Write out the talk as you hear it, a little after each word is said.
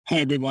Hi,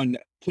 everyone.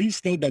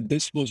 Please note that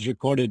this was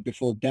recorded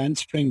before Dan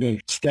Springer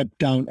stepped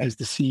down as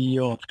the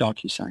CEO of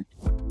DocuSign.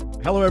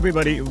 Hello,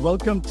 everybody.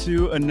 Welcome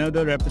to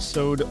another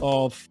episode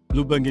of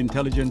Bloomberg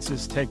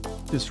Intelligence's Tech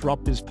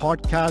Disruptors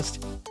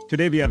podcast.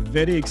 Today, we are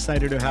very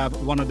excited to have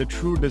one of the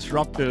true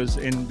disruptors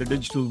in the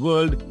digital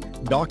world,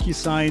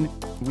 DocuSign.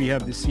 We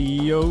have the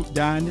CEO,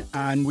 Dan,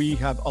 and we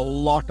have a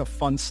lot of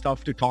fun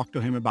stuff to talk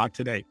to him about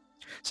today.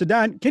 So,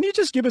 Dan, can you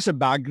just give us a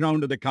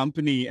background of the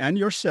company and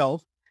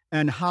yourself,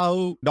 and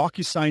how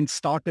DocuSign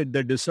started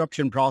the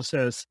disruption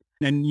process?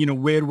 And,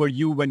 where were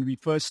you when we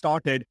first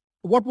started?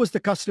 What was the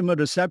customer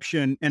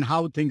reception and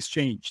how things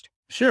changed?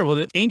 Sure. Well,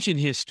 the ancient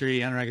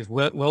history, Anurag, is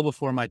well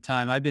before my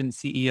time. I've been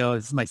CEO.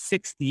 This is my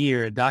 6th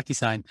year at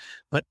DocuSign.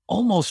 But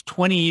almost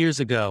 20 years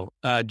ago,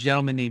 a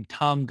gentleman named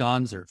Tom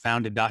Gonzer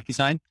founded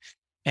DocuSign.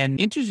 And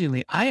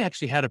interestingly, I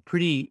actually had a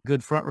pretty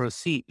good front row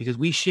seat because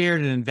we shared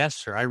an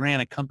investor. I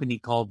ran a company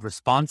called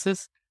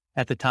Responses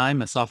at the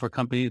time, a software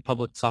company, a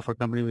public software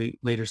company we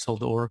later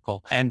sold to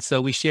Oracle. And so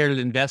we shared an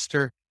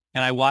investor,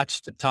 and I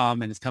watched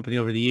Tom and his company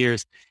over the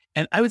years.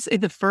 And I would say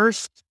the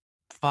first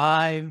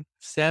 5,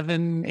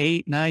 7,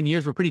 8, 9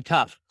 years were pretty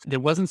tough.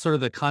 There wasn't sort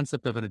of the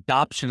concept of an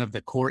adoption of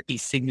the core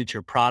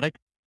e-signature product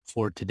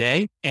for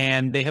today.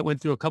 And they went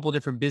through a couple of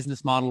different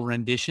business model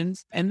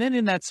renditions. And then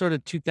in that sort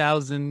of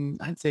 2000,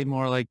 I'd say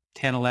more like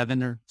 10,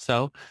 11 or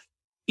so,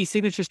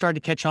 e-signature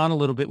started to catch on a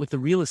little bit with the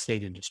real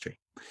estate industry.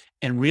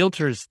 And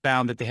realtors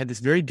found that they had this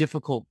very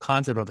difficult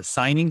concept of a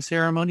signing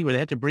ceremony where they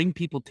had to bring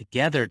people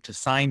together to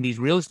sign these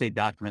real estate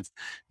documents.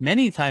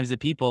 Many times the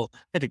people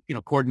had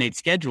to, coordinate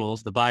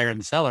schedules, the buyer and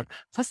the seller.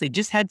 Plus they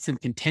just had some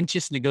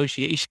contentious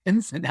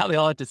negotiations, and now they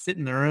all had to sit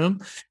in the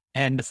room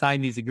and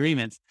sign these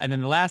agreements. And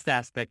then the last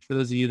aspect, for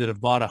those of you that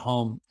have bought a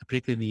home,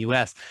 particularly in the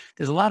US,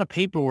 there's a lot of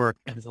paperwork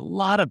and there's a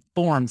lot of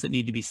forms that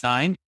need to be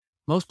signed.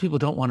 Most people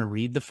don't want to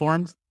read the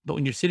forms, but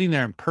when you're sitting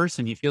there in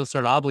person, you feel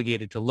sort of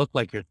obligated to look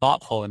like you're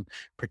thoughtful and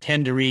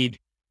pretend to read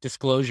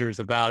disclosures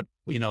about,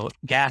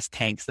 gas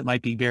tanks that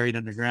might be buried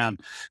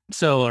underground.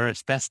 Or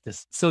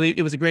asbestos. So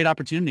it was a great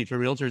opportunity for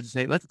realtors to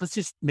say, let's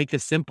just make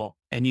this simple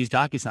and use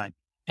DocuSign.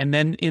 And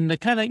then in the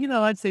kind of,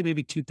 I'd say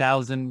maybe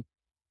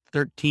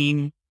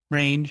 2013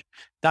 range,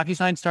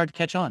 DocuSign started to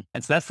catch on.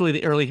 And so that's really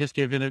the early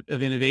history of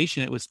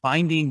innovation. It was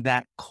finding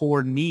that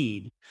core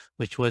need,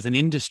 which was an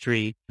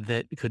industry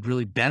that could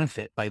really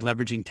benefit by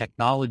leveraging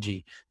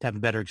technology to have a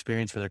better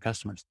experience for their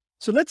customers.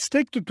 So let's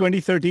stick to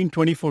 2013,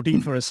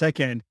 2014 for a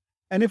second.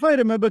 And if I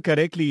remember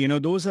correctly,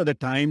 those are the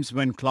times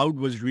when cloud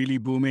was really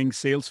booming,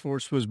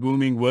 Salesforce was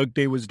booming,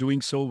 Workday was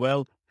doing so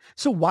well.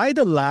 So why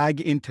the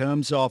lag in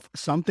terms of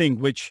something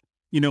which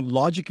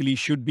logically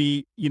should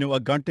be, a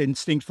gut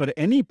instinct for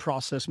any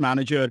process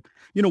manager?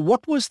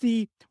 What was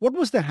the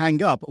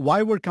hang up?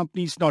 Why were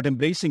companies not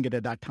embracing it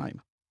at that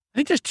time? I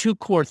think there's two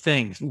core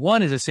things.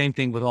 One is the same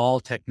thing with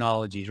all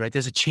technologies, right?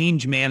 There's a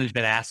change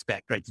management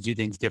aspect, right, to do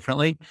things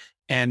differently.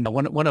 And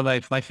one of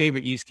my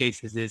favorite use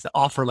cases is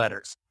offer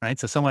letters, right?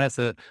 So someone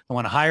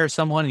want to hire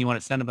someone and you want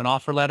to send them an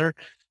offer letter.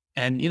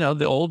 And,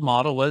 the old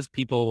model was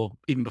people,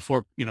 even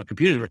before,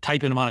 computers were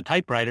typing them on a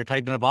typewriter,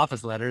 typing up offer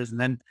letters,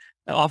 and then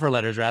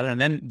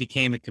it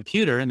became a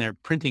computer, and they're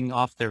printing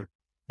off their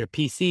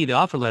PC, the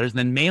offer letters, and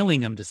then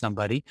mailing them to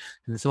somebody.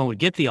 And then someone would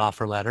get the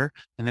offer letter,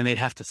 and then they'd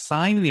have to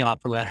sign the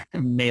offer letter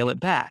and mail it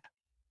back.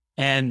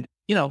 And,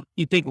 you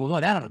think, well,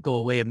 that ought to go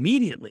away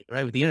immediately,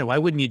 right? With the internet, why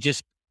wouldn't you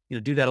just,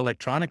 do that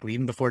electronically,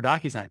 even before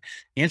DocuSign?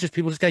 The answer is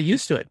people just got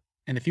used to it.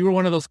 And if you were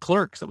one of those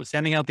clerks that was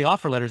sending out the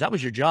offer letters, that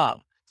was your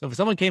job. So if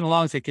someone came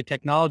along and said, could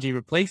technology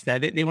replace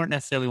that? They weren't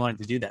necessarily wanting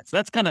to do that. So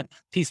that's kind of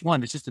piece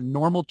one. It's just a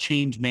normal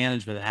change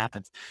management that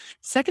happens.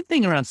 Second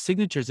thing around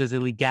signatures is a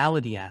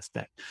legality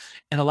aspect.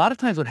 And a lot of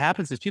times what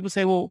happens is people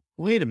say, well,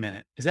 wait a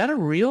minute, is that a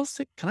real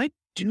can I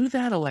do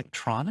that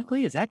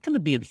electronically? Is that going to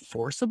be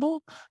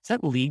enforceable? Is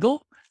that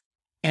legal?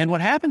 And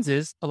what happens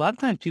is a lot of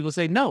times people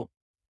say no.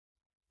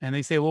 And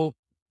they say, well,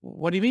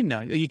 what do you mean no?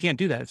 You can't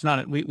do that. It's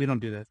not, we don't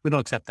do that. We don't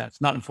accept that.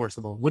 It's not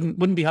enforceable.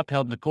 Wouldn't be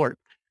upheld in the court.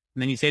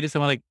 And then you say to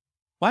someone like,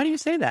 why do you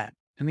say that?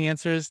 And the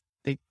answer is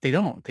they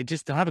don't. They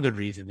just don't have a good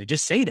reason. They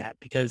just say that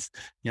because,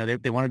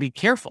 they want to be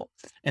careful.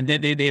 And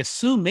then they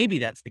assume maybe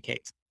that's the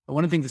case. But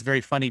one of the things that's very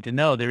funny to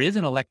know, there is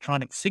an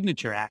Electronic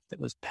Signature Act that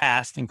was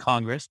passed in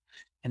Congress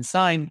and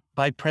signed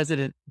by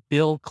President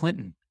Bill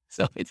Clinton.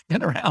 So it's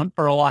been around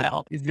for a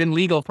while. It's been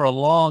legal for a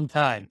long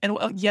time. And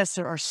yes,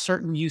 there are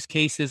certain use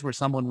cases where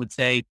someone would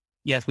say,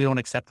 yes, we don't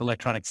accept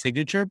electronic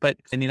signature, but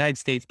in the United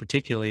States,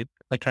 particularly,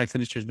 electronic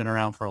signature has been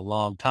around for a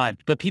long time.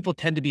 But people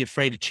tend to be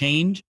afraid of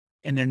change,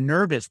 and they're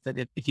nervous that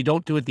if you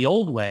don't do it the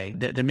old way,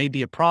 that there may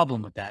be a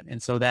problem with that.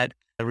 And so that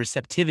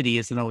receptivity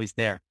isn't always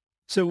there.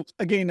 So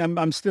again,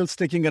 I'm still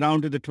sticking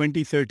around to the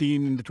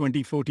 2013 and the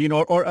 2014,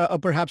 or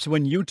perhaps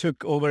when you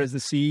took over as the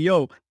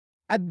CEO.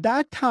 At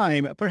that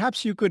time,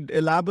 perhaps you could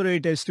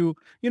elaborate as to,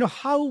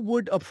 how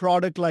would a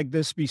product like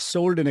this be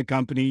sold in a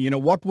company?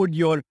 What would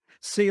your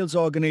sales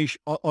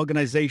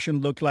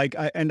organization look like?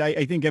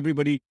 I think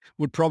everybody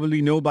would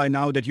probably know by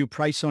now that you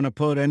price on a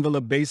per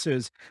envelope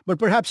basis, but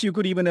perhaps you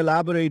could even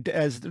elaborate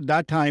as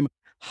that time,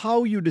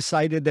 how you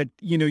decided that,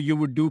 you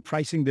would do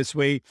pricing this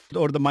way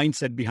or the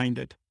mindset behind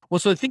it. Well,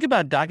 so think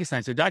about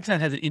DocuSign. So DocuSign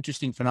has an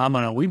interesting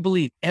phenomenon. We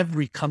believe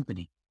every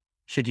company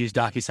should use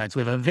DocuSign. So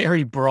we have a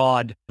very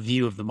broad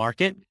view of the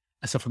market.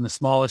 So from the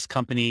smallest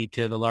company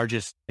to the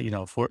largest,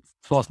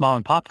 small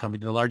and pop company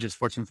to the largest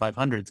Fortune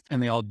 500s,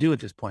 and they all do at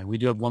this point. We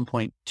do have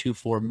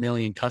 1.24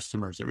 million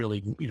customers that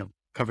really,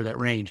 cover that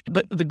range.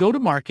 But the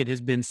go-to-market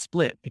has been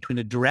split between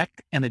a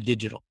direct and a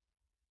digital.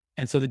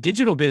 And so the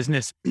digital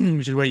business,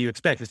 which is what you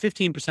expect, is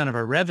 15% of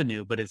our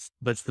revenue, but it's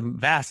the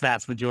vast,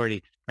 vast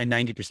majority, right?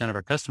 90% of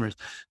our customers.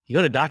 You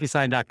go to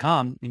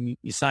DocuSign.com and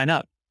you sign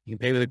up. You can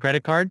pay with a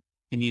credit card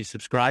and you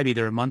subscribe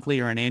either a monthly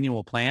or an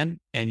annual plan,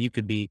 and you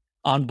could be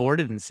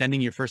onboarded and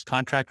sending your first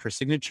contract for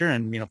signature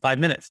in 5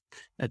 minutes.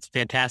 That's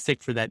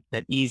fantastic for that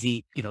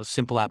easy,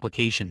 simple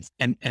applications.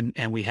 And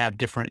we have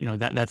different,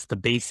 that's the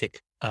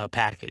basic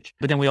package.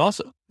 But then we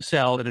also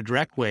sell in a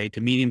direct way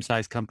to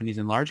medium-sized companies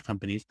and large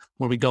companies,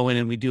 where we go in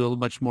and we do a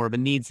much more of a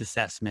needs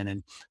assessment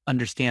and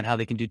understand how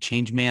they can do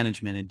change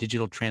management and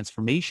digital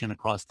transformation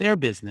across their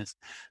business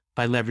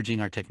by leveraging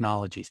our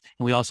technologies.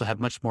 And we also have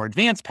much more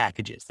advanced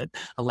packages that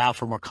allow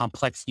for more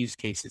complex use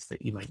cases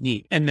that you might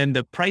need. And then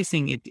the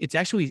pricing, it's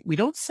actually, we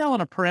don't sell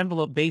on a per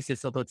envelope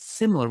basis, although it's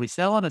similar. We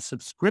sell on a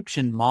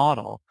subscription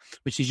model,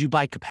 which is you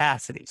buy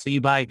capacity. So you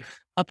buy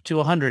up to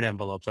 100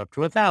 envelopes, up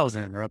to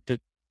 1,000, or up to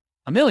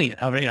 1,000,000,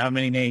 how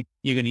many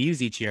you're going to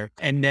use each year.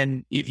 And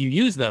then if you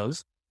use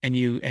those and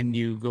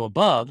you go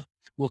above,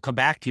 we'll come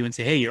back to you and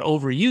say, hey, you're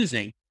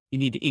overusing. You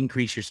need to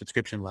increase your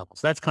subscription level.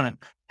 So that's kind of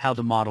how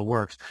the model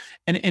works.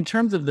 And in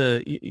terms of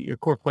your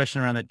core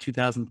question around that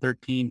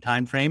 2013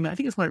 timeframe, I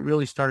think it's when it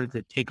really started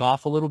to take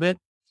off a little bit.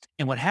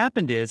 And what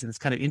happened is, and it's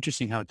kind of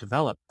interesting how it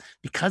developed,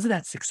 because of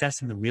that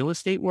success in the real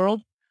estate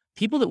world,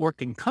 people that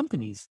worked in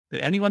companies,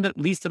 that anyone that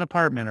leased an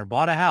apartment or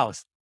bought a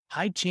house,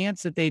 high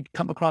chance that they'd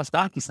come across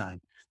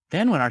DocuSign.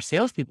 Then when our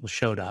salespeople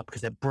showed up,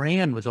 because that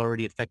brand was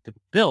already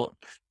effectively built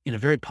in a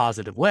very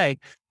positive way,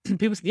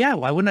 people said, yeah,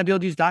 why wouldn't I be able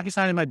to use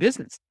DocuSign in my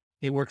business?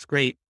 It works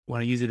great when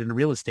I use it in a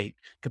real estate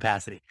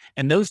capacity.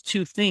 And those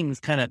two things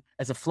kind of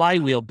as a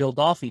flywheel build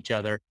off each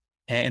other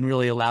and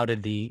really allowed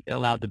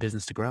the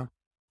business to grow.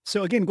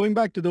 So again, going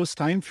back to those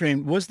time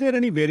frame, was there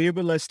any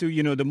variable as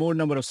to, the more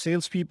number of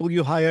salespeople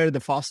you hire, the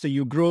faster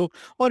you grow?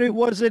 Or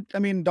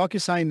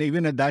DocuSign,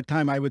 even at that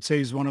time, I would say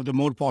is one of the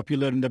more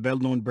popular and the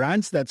well-known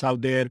brands that's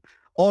out there.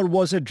 Or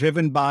was it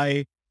driven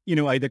by,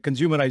 either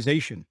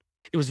consumerization?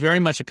 It was very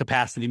much a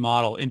capacity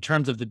model in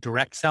terms of the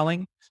direct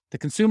selling. The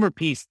consumer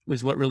piece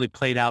was what really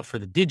played out for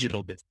the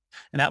digital business.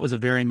 And that was a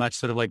very much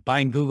sort of like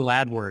buying Google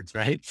AdWords,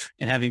 right?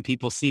 And having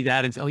people see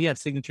that and say, oh yeah,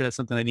 signature, that's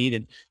something I need,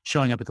 and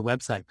showing up at the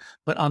website.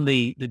 But on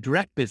the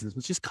direct business,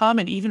 which is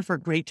common even for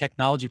great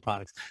technology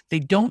products, they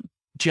don't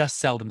just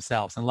sell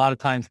themselves. And a lot of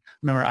times,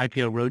 remember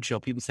IPO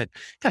Roadshow, people said,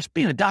 gosh,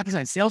 being a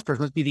DocuSign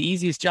salesperson must be the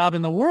easiest job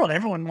in the world.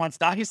 Everyone wants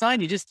DocuSign.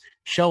 You just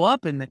show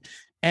up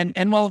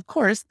and while, of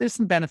course, there's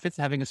some benefits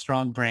to having a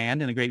strong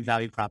brand and a great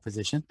value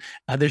proposition,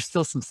 there's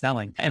still some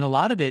selling. And a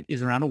lot of it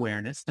is around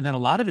awareness. And then a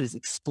lot of it is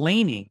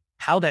explaining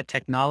how that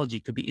technology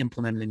could be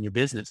implemented in your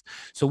business.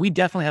 So we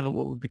definitely have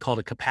what would be called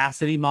a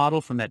capacity model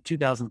from that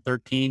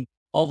 2013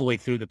 all the way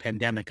through the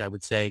pandemic, I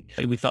would say.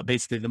 We thought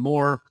basically the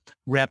more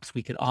reps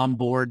we could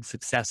onboard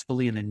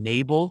successfully and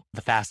enable,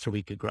 the faster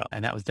we could grow.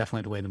 And that was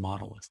definitely the way the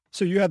model was.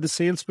 So you have the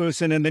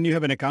salesperson, and then you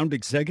have an account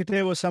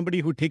executive or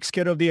somebody who takes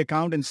care of the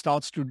account and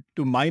starts to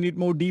mine it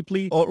more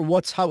deeply? Or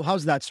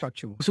how's that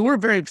structure? So we're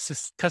very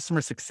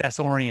customer success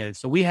oriented.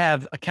 So we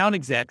have account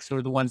execs who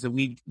are the ones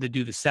that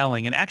do the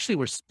selling. And actually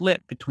we're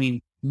split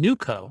between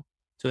NewCo.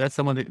 So that's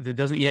someone that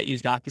doesn't yet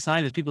use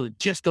DocuSign. There's people that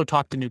just go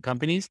talk to new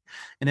companies.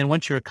 And then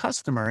once you're a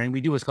customer, and we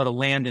do what's called a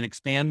land and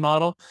expand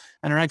model.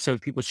 And so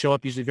people show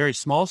up usually very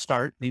small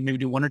start. They maybe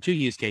do 1 or 2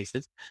 use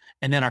cases.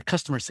 And then our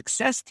customer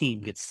success team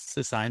gets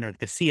assigned, or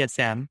the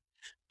CSM,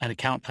 an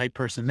account type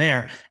person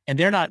there. And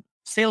they're not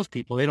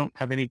salespeople. They don't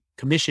have any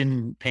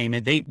commission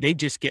payment. They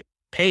just get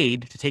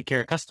paid to take care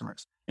of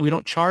customers. And we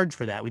don't charge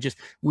for that.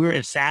 We're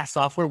a SaaS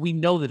software. We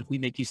know that if we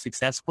make you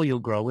successful, you'll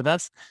grow with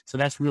us. So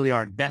that's really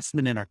our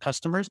investment in our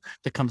customers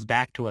that comes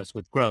back to us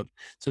with growth.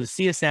 So the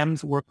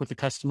CSMs work with the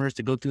customers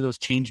to go through those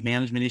change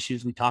management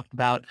issues we talked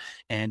about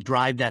and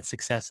drive that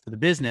success for the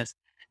business.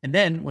 And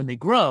then when they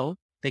grow,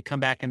 they come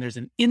back and there's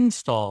an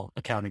install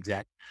account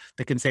exec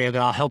that can say, okay,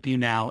 I'll help you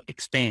now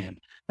expand.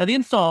 Now the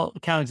install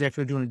account exec,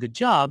 are doing a good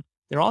job.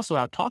 They're also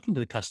out talking to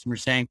the customer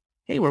saying,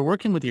 hey, we're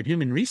working with your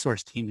human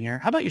resource team here.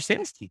 How about your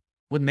sales team?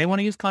 Wouldn't they want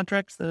to use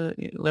contracts,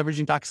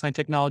 leveraging DocuSign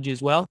technology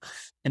as well?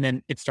 And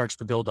then it starts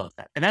to build off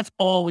that. And that's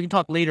all, we can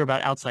talk later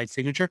about outside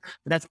signature,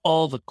 but that's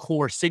all the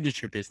core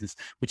signature business,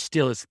 which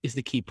still is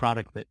the key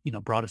product that,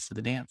 brought us to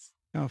the dance.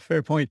 Oh,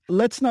 fair point.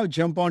 Let's now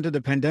jump onto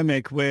the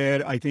pandemic,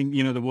 where I think,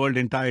 the world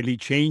entirely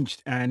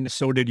changed, and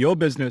so did your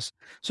business.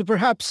 So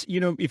perhaps,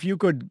 if you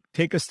could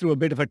take us through a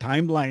bit of a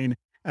timeline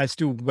as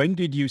to when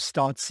did you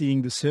start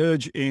seeing the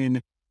surge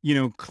in,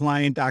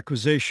 client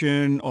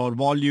acquisition or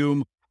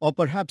volume, or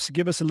perhaps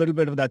give us a little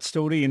bit of that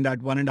story in that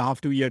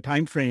 1.5-2 year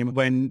time frame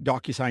when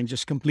DocuSign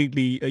just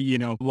completely,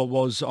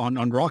 was on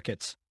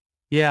rockets.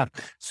 Yeah.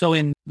 So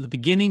in the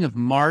beginning of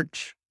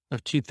March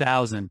of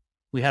 2000,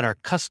 we had our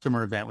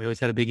customer event. We always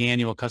had a big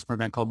annual customer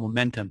event called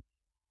Momentum.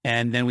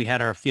 And then we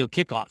had our field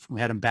kickoff. We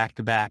had them back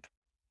to back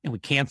and we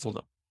canceled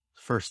them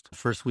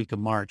first week of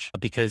March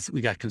because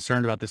we got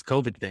concerned about this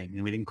COVID thing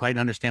and we didn't quite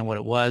understand what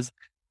it was.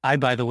 I,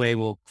 by the way,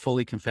 will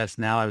fully confess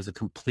now I was a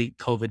complete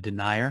COVID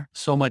denier,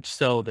 so much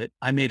so that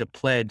I made a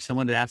pledge.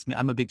 Someone had asked me,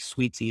 I'm a big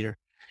sweets eater.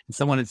 And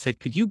someone had said,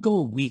 could you go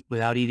a week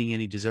without eating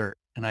any dessert?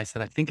 And I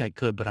said, I think I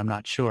could, but I'm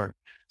not sure.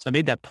 So I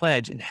made that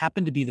pledge and it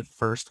happened to be the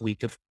first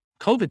week of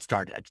COVID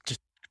started.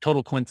 Just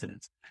total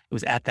coincidence. It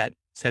was at that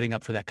setting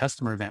up for that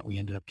customer event we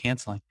ended up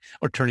canceling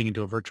or turning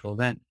into a virtual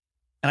event.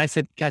 And I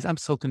said, guys, I'm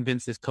so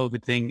convinced this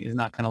COVID thing is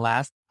not going to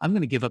last. I'm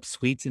going to give up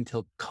sweets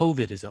until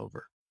COVID is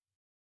over.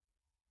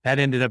 That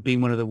ended up being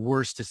one of the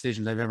worst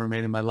decisions I've ever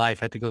made in my life.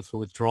 I had to go through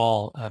a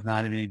withdrawal of not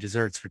having any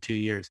desserts for 2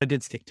 years. I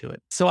did stick to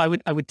it. So I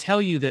would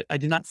tell you that I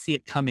did not see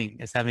it coming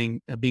as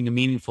being a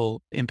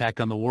meaningful impact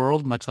on the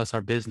world, much less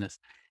our business.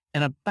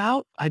 And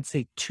about, I'd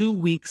say 2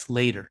 weeks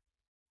later,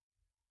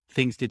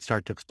 things did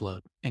start to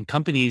explode. And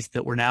companies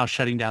that were now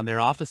shutting down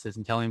their offices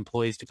and telling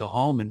employees to go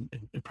home and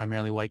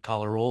primarily white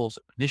collar roles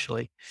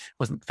initially,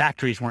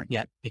 factories weren't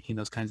yet making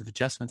those kinds of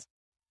adjustments.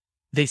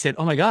 They said,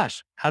 oh my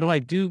gosh, how do I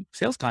do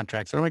sales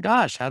contracts? Oh my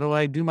gosh, how do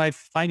I do my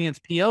finance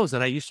POs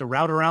that I used to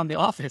route around the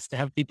office to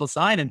have people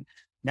sign? And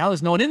now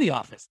there's no one in the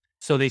office.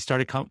 So they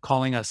started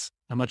calling us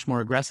much more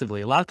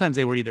aggressively. A lot of times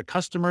they were either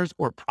customers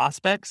or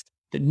prospects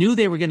that knew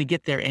they were going to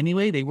get there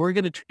anyway. They were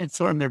going to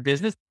transform their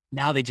business.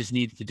 Now they just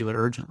needed to do it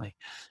urgently.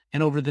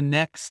 And over the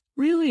next,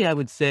 really, I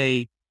would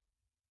say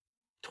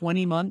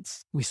 20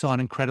 months, we saw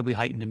an incredibly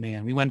heightened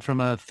demand. We went from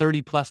a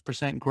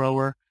 30+%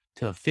 grower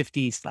to a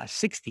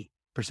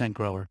 50/60%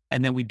 grower.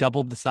 And then we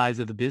doubled the size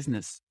of the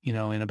business,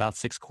 in about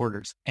 6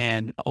 quarters.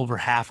 And over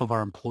half of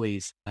our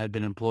employees had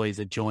been employees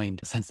that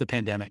joined since the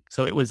pandemic.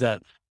 So it was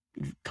a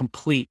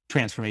complete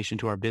transformation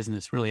to our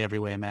business, really every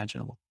way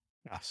imaginable.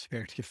 That's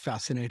very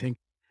fascinating.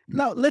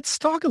 Now, let's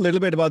talk a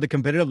little bit about the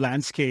competitive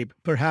landscape.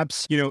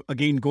 Perhaps,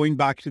 again, going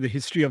back to the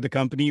history of the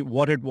company,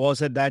 what it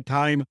was at that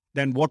time,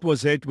 then what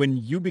was it when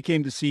you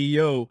became the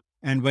CEO?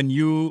 And when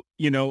you,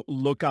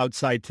 look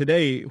outside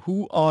today,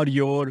 who are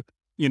your,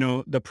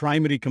 the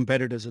primary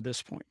competitors at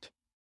this point?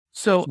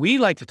 So we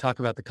like to talk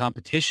about the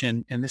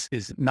competition, and this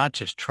is not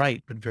just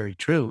trite, but very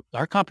true.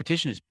 Our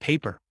competition is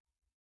paper.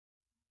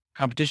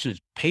 Competition is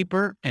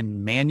paper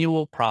and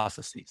manual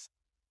processes.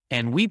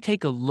 And we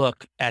take a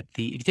look at if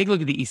you take a look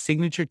at the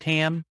e-signature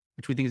TAM,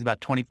 which we think is about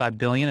 25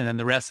 billion. And then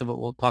the rest of it,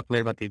 we'll talk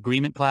later about the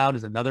agreement cloud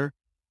is another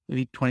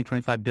maybe 20,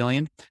 25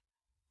 billion.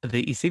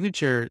 The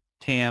e-signature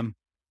TAM,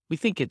 we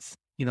think it's,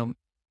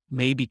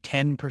 maybe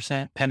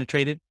 10%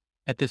 penetrated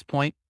at this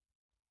point.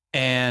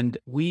 And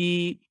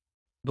we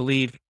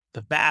believe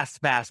the vast,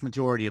 vast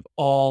majority of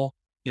all,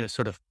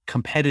 sort of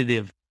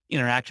competitive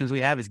interactions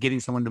we have is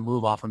getting someone to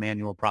move off a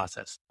manual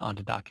process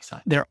onto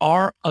DocuSign. There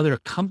are other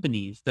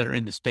companies that are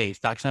in the space.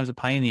 DocuSign is a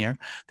pioneer.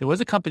 There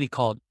was a company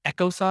called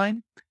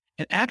EchoSign.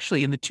 And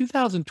actually in the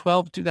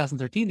 2012,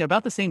 2013, they're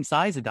about the same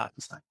size as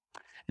DocuSign.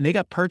 And they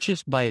got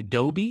purchased by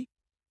Adobe.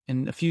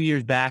 And a few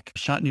years back,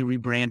 Shantanu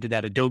rebranded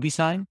that Adobe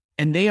Sign.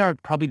 And they are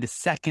probably the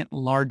second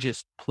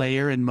largest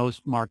player in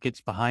most markets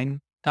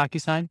behind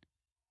DocuSign.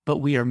 But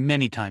we are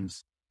many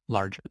times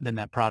larger than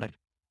that product.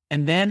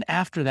 And then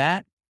after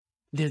that,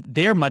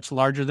 they're much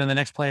larger than the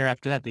next player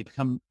after that. They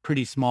become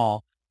pretty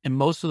small. And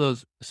most of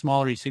those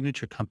smaller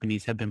e-signature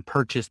companies have been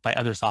purchased by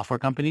other software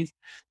companies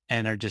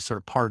and are just sort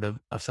of part of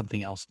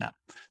something else now.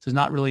 So there's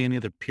not really any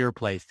other pure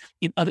plays.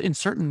 In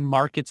certain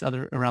markets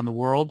around the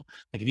world,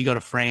 like if you go to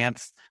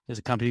France, there's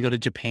a company, you go to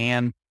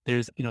Japan,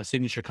 there's, a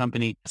signature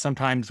company.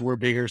 Sometimes we're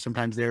bigger,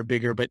 sometimes they're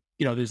bigger, but,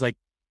 there's like,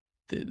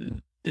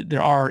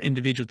 there are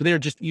individuals, but they're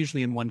just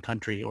usually in one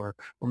country or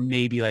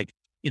maybe like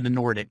in the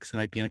Nordics, it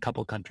might be in a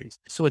couple of countries.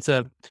 So it's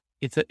an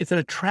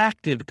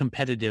attractive,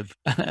 competitive,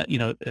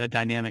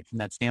 dynamic from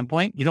that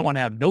standpoint. You don't want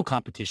to have no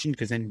competition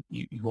because then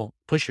you won't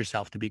push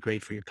yourself to be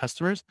great for your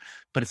customers.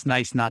 But it's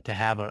nice not to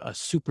have a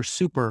super,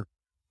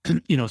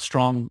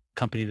 strong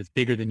company that's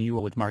bigger than you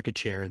with market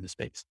share in the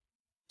space.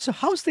 So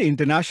how's the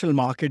international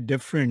market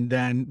different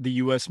than the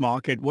US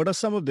market? What are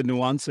some of the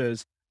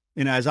nuances?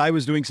 As I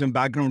was doing some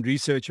background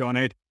research on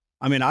it,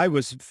 I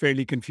was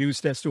fairly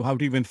confused as to how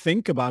to even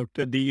think about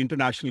the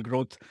international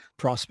growth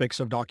prospects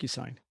of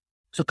DocuSign.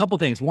 So a couple of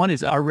things. One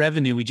is our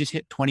revenue. We just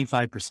hit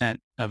 25%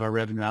 of our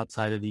revenue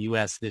outside of the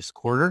US this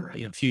quarter.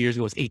 A few years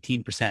ago, it was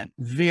 18%.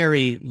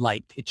 Very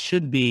light. It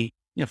should be,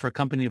 for a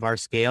company of our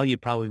scale,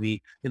 you'd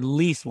probably at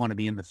least want to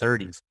be in the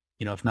 30s,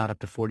 if not up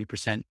to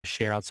 40%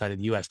 share outside of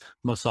the US.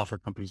 Most software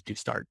companies do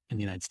start in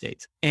the United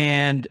States.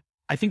 And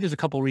I think there's a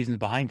couple of reasons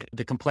behind it.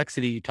 The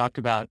complexity you talked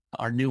about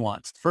are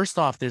nuanced. First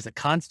off, there's a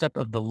concept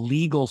of the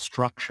legal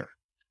structure.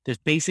 There's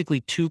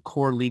basically 2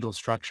 core legal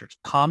structures,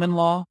 common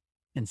law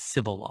and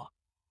civil law.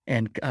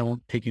 And I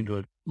won't take you into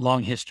a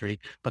long history,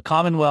 but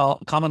common law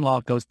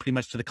goes pretty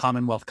much to the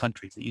Commonwealth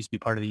countries. It used to be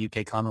part of the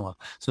UK Commonwealth.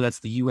 So that's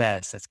the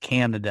US, that's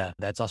Canada,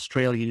 that's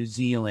Australia, New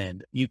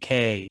Zealand,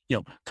 UK,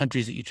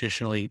 countries that you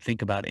traditionally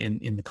think about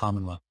in the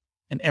Commonwealth.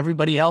 and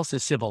everybody else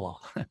is civil law.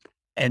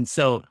 And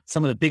so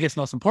some of the biggest,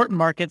 most important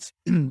markets,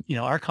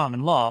 are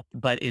common law,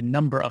 but in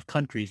number of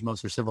countries,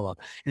 most are civil law.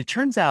 And it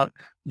turns out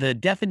the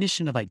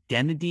definition of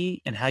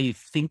identity and how you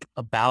think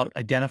about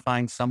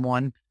identifying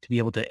someone to be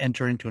able to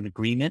enter into an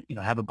agreement,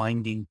 have a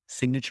binding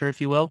signature, if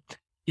you will,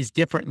 is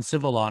different in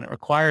civil law. And it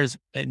requires,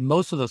 in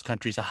most of those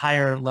countries, a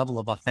higher level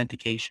of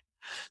authentication.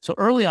 So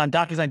early on,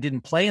 DocuSign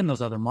didn't play in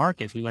those other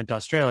markets. We went to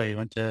Australia, we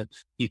went to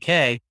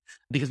UK,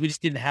 because we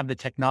just didn't have the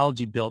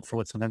technology built for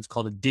what's sometimes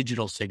called a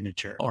digital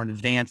signature or an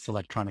advanced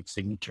electronic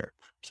signature,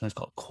 sometimes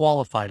called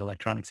qualified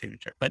electronic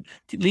signature. But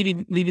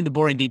leaving the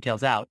boring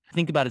details out,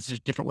 think about it's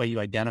just a different way you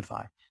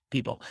identify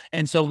people.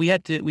 And so we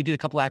did a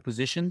couple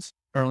acquisitions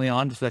early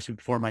on, especially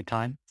before my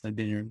time. I've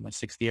been here in my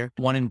 6th year,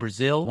 one in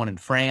Brazil, one in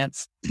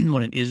France,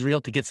 one in Israel,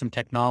 to get some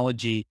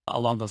technology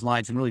along those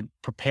lines and really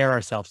prepare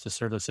ourselves to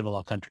serve those civil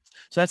law countries.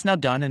 So that's now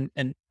done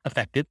and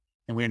effective.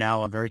 And we're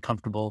now very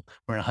comfortable.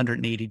 We're in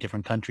 180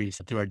 different countries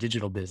through our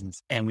digital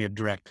business, and we have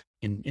direct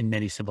in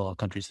many civil law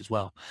countries as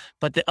well.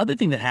 But the other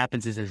thing that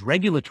happens is there's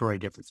regulatory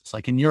differences.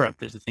 Like in Europe,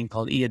 there's a thing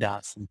called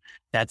EIDAS, and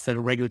that's a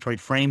regulatory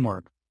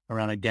framework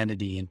around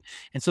identity.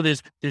 And so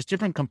there's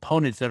different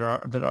components that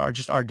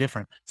are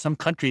different. Some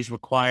countries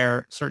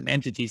require certain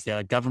entities,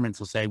 like governments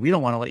will say, we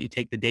don't want to let you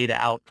take the data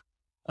out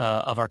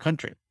of our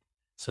country.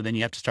 So then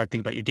you have to start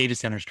thinking about your data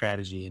center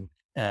strategy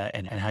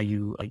and how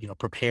you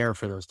prepare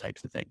for those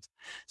types of things.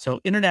 So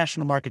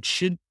international markets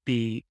should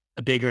be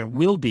a bigger and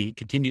will be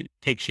continue to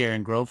take share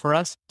and grow for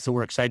us. So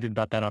we're excited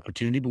about that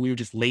opportunity, but we were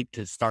just late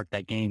to start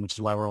that game, which is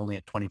why we're only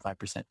at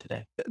 25%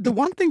 today. The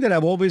one thing that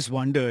I've always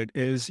wondered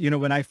is,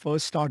 when I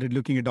first started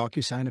looking at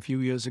DocuSign a few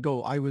years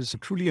ago, I was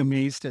truly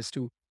amazed as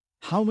to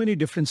how many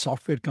different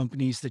software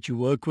companies that you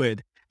work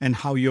with and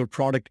how your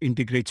product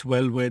integrates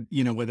well with,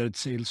 whether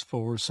it's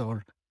Salesforce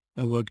or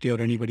Workday or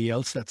anybody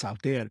else that's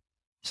out there.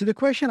 So the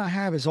question I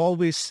have is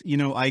always,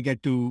 I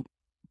get to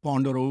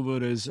ponder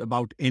over is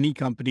about any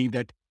company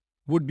that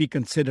would be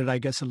considered, I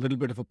guess, a little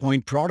bit of a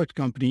point product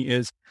company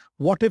is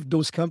what if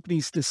those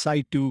companies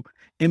decide to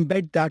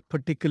embed that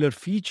particular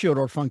feature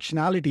or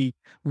functionality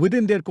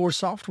within their core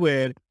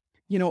software,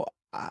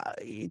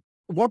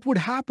 what would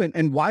happen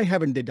and why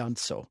haven't they done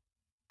so?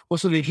 Well,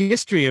 so the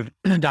history of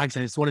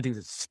DocuSign is one of the things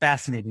that's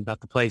fascinating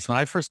about the place. When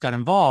I first got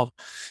involved,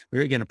 we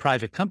were again a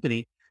private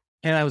company,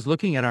 and I was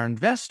looking at our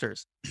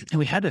investors, and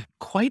we had a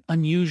quite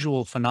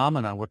unusual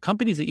phenomenon where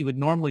companies that you would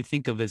normally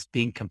think of as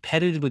being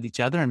competitive with each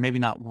other and maybe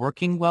not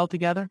working well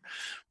together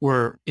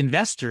were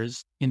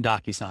investors in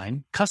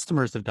DocuSign,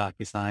 customers of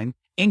DocuSign,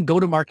 and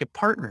go-to-market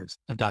partners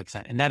of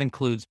DocuSign. And that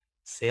includes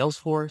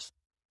Salesforce,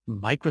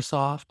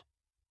 Microsoft,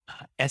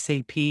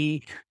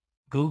 SAP,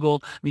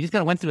 Google. We just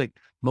kind of went through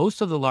most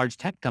of the large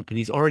tech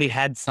companies already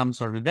had some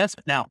sort of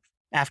investment. Now,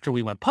 after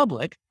we went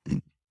public,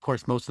 of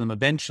course, most of them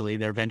eventually,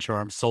 their venture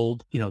arms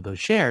sold, those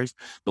shares,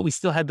 but we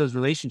still had those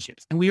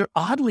relationships. And we were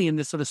oddly in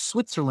this sort of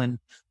Switzerland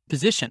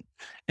position.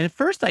 And at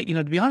first,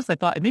 to be honest, I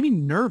thought it made me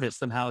nervous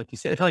somehow. Like you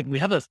said, I feel like we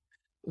have a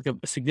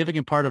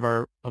significant part of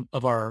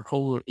our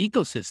whole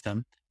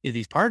ecosystem is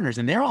these partners,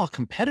 and they're all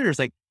competitors.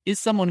 Like, is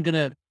someone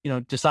going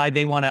to, decide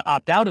they want to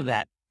opt out of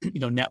that,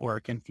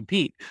 network and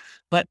compete?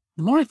 But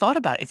the more I thought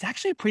about it, it's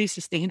actually a pretty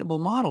sustainable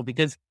model,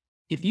 because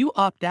if you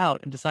opt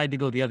out and decide to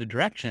go the other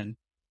direction,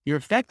 you're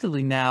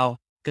effectively now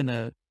going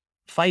to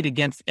fight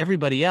against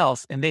everybody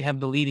else, and they have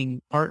the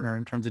leading partner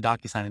in terms of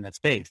DocuSign in that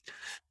space.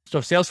 So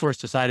if Salesforce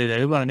decided that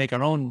they want to make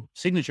our own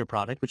signature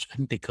product, which I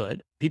think they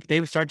could, they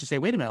would start to say,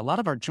 wait a minute, a lot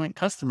of our joint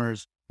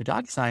customers with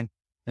DocuSign,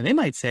 and they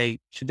might say,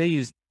 should they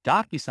use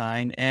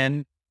DocuSign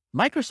and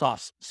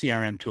Microsoft's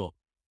CRM tool?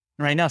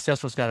 And right now,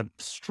 Salesforce got a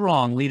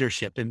strong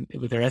leadership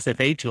with their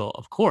SFA tool,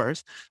 of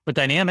course, but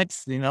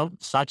Dynamics,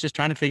 Satya's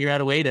trying to figure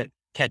out a way to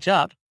catch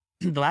up.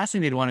 The last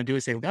thing they'd want to do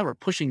is say, well, we're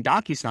pushing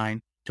DocuSign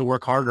to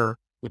work harder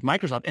with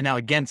Microsoft and now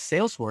against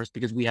Salesforce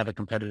because we have a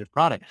competitive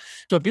product.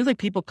 So it feels like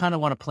people kind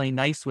of want to play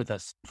nice with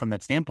us from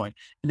that standpoint.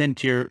 And then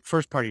to your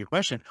first part of your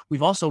question,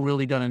 we've also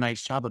really done a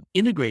nice job of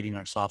integrating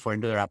our software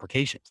into their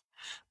applications.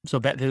 So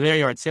there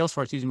you are at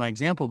Salesforce, using my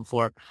example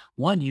before.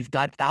 One, you've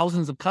got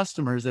thousands of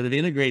customers that have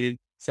integrated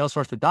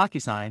Salesforce with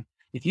DocuSign.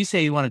 If you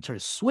say you want to sort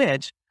of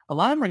switch, a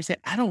lot of them are going to say,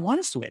 I don't want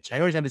to switch. I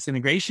always have this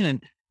integration.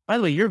 And by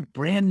the way, your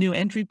brand new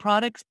entry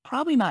products,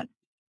 probably not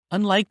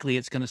unlikely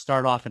it's going to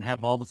start off and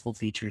have all the full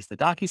features that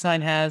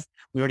DocuSign has.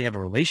 We already have a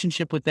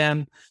relationship with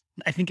them.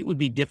 I think it would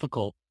be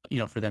difficult,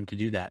 for them to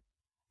do that.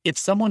 If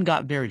someone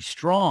got very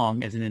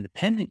strong as an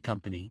independent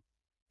company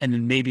and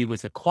then maybe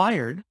was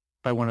acquired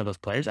by one of those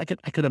players, I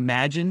could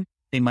imagine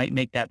they might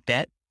make that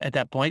bet at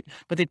that point,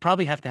 but they'd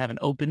probably have to have an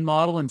open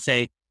model and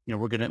say,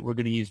 we're going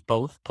to use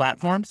both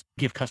platforms,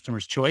 give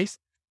customers choice.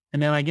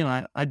 And then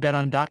again, I'd bet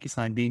on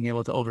DocuSign being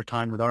able to, over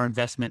time, with our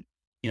investment,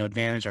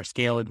 advantage, our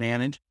scale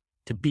advantage,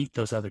 to beat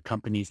those other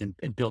companies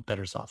and build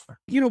better software.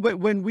 But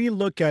when we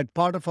look at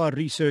part of our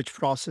research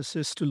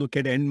processes to look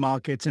at end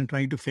markets and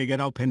trying to figure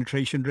out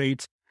penetration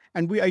rates,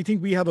 and I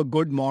think we have a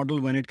good model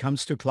when it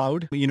comes to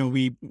cloud.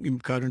 We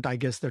current, I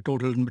guess, the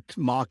total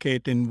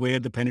market and where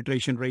the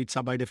penetration rates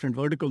are by different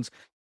verticals.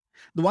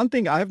 The one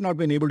thing I have not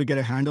been able to get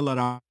a handle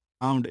around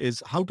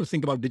is how to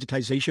think about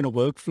digitization of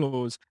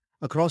workflows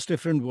across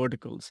different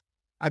verticals.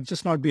 I've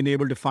just not been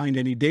able to find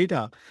any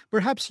data.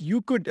 Perhaps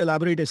you could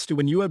elaborate as to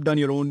when you have done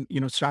your own,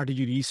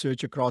 strategy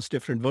research across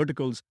different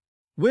verticals,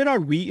 where are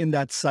we in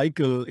that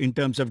cycle in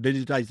terms of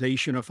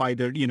digitization of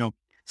either,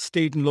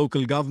 state and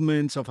local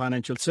governments or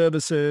financial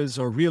services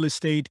or real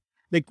estate?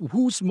 Like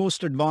who's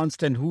most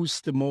advanced and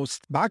who's the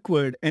most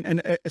backward?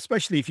 And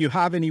especially if you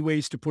have any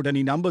ways to put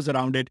any numbers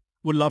around it,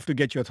 would love to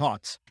get your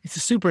thoughts. It's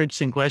a super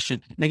interesting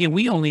question. And again,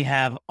 we only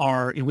have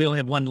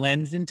one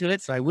lens into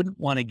it. So I wouldn't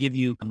want to give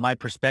you my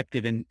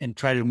perspective and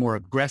try to more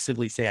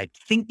aggressively say, I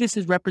think this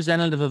is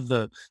representative of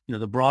the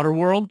broader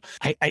world.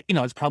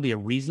 It's probably a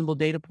reasonable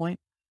data point.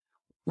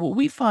 What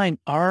we find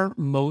our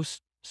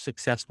most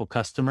successful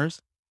customers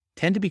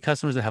tend to be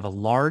customers that have a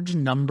large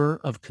number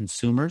of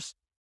consumers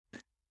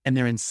and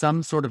they're in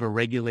some sort of a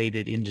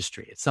regulated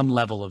industry at some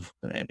level of,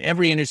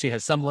 every industry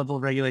has some level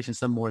of regulation,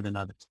 some more than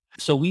others.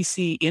 So we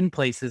see in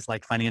places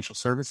like financial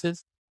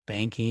services,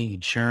 banking,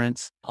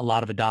 insurance, a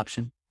lot of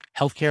adoption,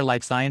 healthcare,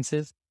 life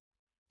sciences,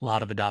 a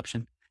lot of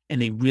adoption,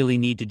 and they really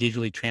need to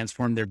digitally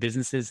transform their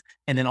businesses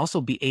and then also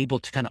be able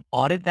to kind of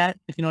audit that,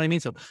 if you know what I mean.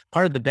 So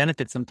part of the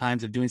benefit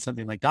sometimes of doing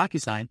something like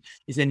DocuSign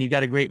is then you've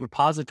got a great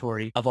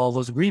repository of all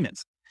those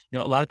agreements. A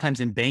lot of times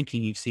in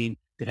banking, you've seen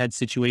they've had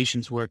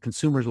situations where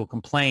consumers will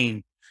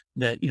complain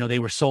that, they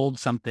were sold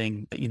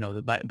something,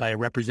 by a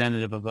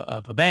representative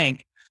of a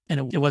bank,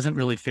 and it wasn't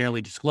really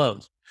fairly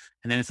disclosed.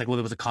 And then it's like, well,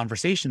 there was a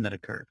conversation that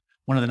occurred.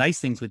 One of the nice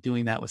things with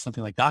doing that with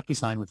something like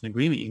DocuSign with an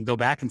agreement, you can go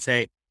back and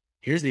say,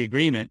 here's the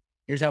agreement.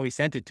 Here's how we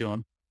sent it to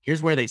them.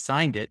 Here's where they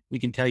signed it. We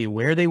can tell you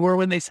where they were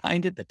when they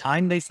signed it, the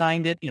time they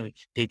signed it,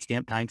 date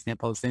stamp, time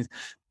stamp, all those things.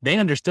 They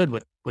understood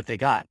what they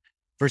got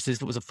versus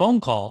if it was a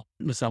phone call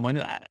with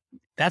someone.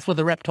 That's what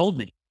the rep told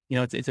me.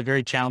 It's a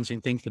very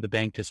challenging thing for the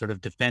bank to sort of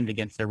defend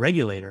against their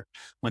regulator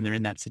when they're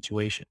in that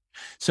situation.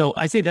 So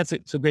I say that's a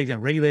great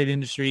example. Regulated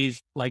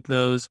industries like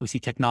those. We see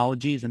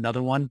technology is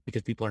another one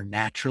because people are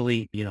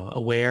naturally,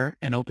 aware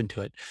and open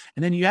to it.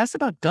 And then you asked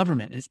about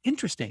government. It's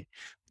interesting.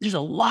 There's a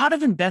lot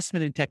of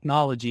investment in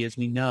technology, as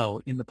we know,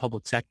 in the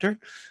public sector,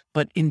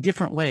 but in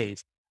different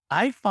ways.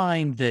 I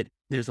find that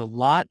there's a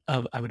lot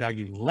of, I would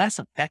argue, less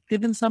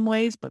effective in some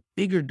ways, but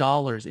bigger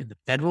dollars in the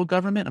federal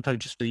government. I'm talking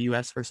just for the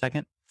US for a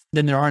second.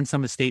 Than there are in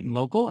some of state and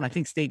local. And I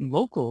think state and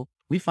local,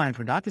 we find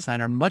for DocuSign,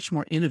 are much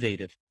more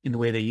innovative in the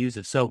way they use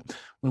it. So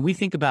when we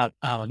think about,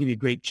 I'll give you a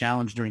great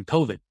challenge during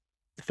COVID,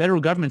 the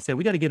federal government said,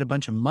 we got to get a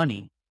bunch of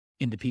money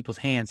into people's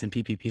hands in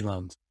PPP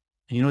loans.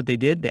 And you know what they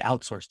did? They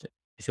outsourced it.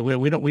 They said,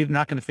 we're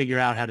not going to figure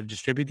out how to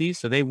distribute these.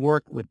 So they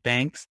work with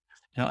banks,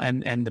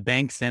 and the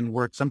banks then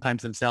work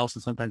sometimes themselves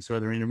and sometimes through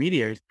other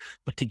intermediaries,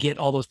 but to get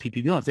all those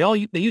PPP loans,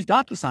 they use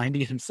DocuSign to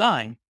get them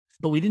signed,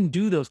 but we didn't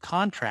do those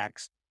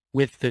contracts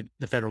with the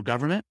federal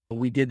government.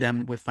 We did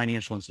them with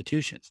financial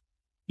institutions.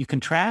 You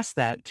contrast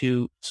that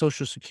to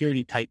Social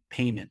Security type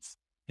payments,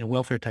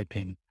 welfare type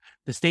payments.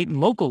 The state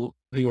and local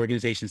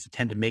organizations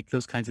tend to make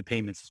those kinds of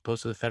payments as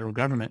opposed to the federal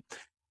government.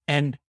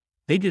 And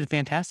they did a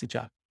fantastic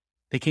job.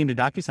 They came to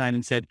DocuSign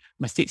and said,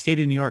 my state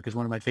of New York is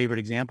one of my favorite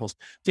examples.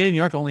 State of New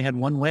York only had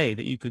one way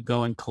that you could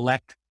go and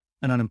collect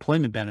an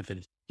unemployment benefit.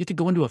 You have to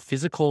go into a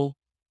physical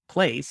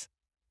place,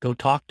 go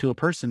talk to a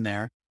person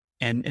there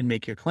and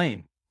make your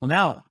claim. Well,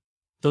 now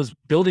those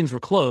buildings were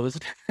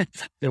closed.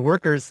 Their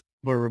workers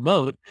were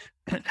remote.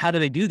 How do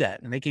they do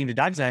that? And they came to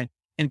DocuSign.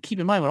 And keep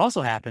in mind what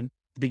also happened,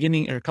 the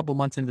beginning or a couple of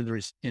months into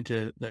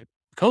the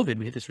COVID,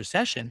 we hit this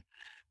recession.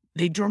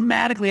 They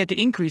dramatically had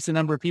to increase the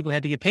number of people they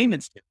had to get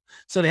payments to.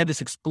 So they had this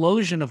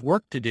explosion of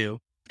work to do,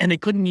 and they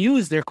couldn't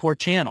use their core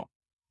channel.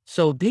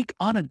 So they,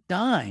 on a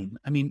dime,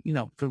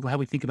 for how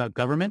we think about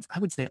governments, I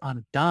would say on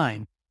a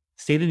dime,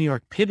 State of New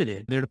York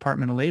pivoted their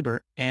Department of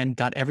Labor and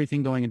got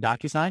everything going in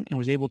DocuSign and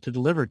was able to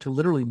deliver to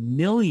literally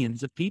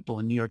millions of people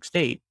in New York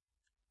State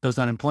those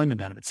unemployment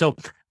benefits. So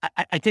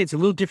I'd say it's a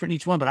little different in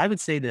each one, but I would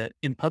say that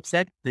in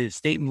PubSec, the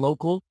state and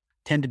local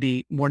tend to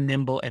be more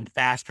nimble and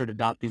faster at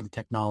adopting the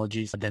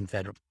technologies than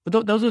federal.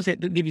 But those will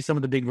give you some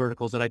of the big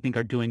verticals that I think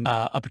are doing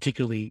a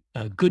particularly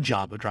good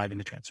job of driving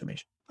the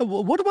transformation.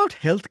 What about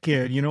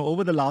healthcare?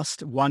 Over the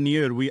last 1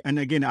 year, and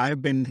again,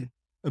 I've been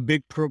a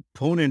big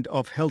proponent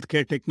of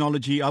healthcare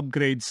technology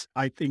upgrades,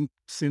 I think,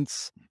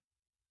 since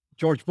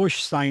George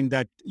Bush signed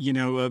that,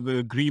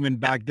 agreement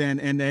back then.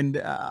 And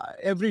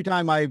every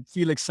time I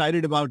feel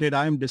excited about it,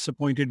 I'm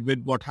disappointed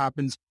with what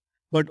happens.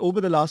 But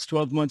over the last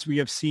 12 months, we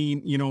have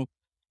seen,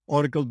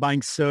 Oracle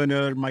buying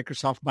Cerner,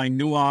 Microsoft buying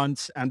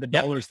Nuance, and the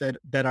dollars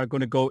that are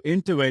going to go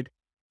into it.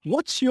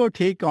 What's your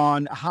take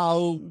on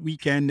how we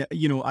can,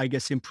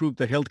 improve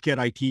the healthcare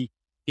IT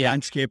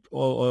landscape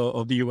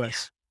of the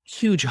U.S.?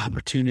 Huge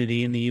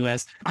opportunity in the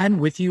U.S. I'm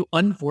with you.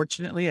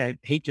 Unfortunately,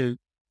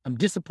 I'm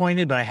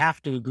disappointed, but I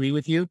have to agree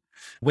with you.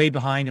 Way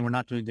behind, and we're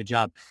not doing a good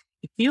job.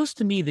 It feels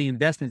to me the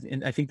investments,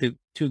 and I think the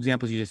two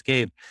examples you just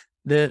gave,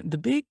 the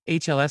big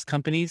HLS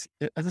companies,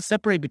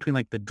 separate between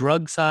like the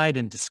drug side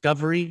and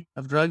discovery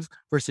of drugs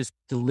versus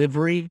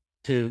delivery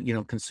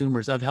to,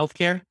 consumers of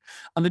healthcare.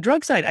 On the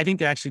drug side, I think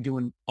they're actually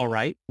doing all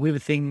right. We have a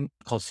thing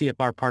called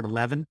CFR Part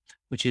 11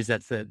 which is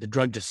that's the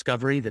drug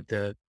discovery that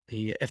the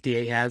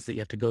FDA has, that you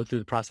have to go through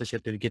the process, you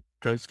have to get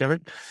drugs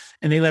discovered.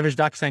 And they leverage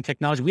DocuSign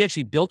technology. We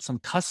actually built some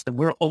custom,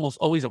 we're almost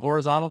always a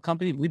horizontal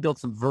company. We built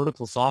some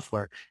vertical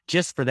software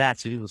just for that.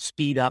 So it will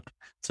speed up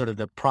sort of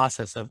the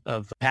process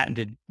of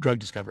patented drug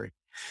discovery.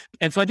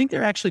 And so I think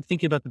they're actually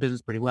thinking about the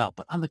business pretty well.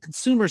 But on the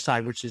consumer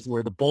side, which is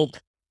where the bulk,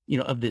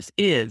 of this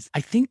is,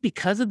 I think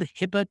because of the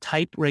HIPAA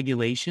type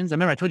regulations, I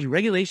remember I told you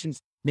regulations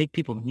make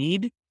people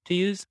need to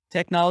use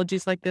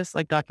technologies like this,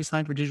 like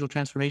DocuSign for digital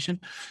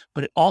transformation,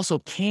 but it also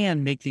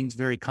can make things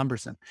very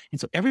cumbersome. And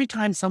so every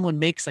time someone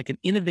makes like an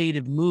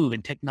innovative move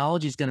and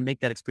technology is going to make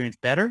that experience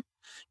better,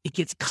 it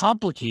gets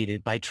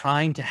complicated by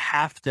trying to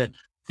have to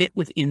fit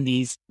within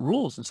these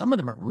rules. And some of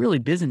them are really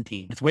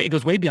Byzantine. It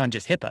goes way beyond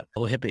just HIPAA.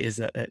 Well, HIPAA is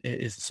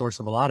a source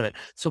of a lot of it.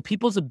 So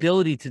people's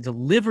ability to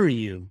deliver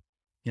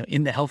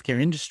in the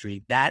healthcare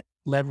industry, that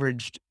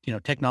leveraged,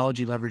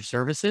 technology leveraged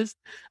services,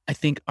 I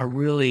think are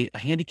really a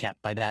handicap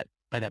by that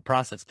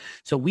process.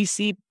 So we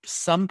see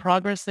some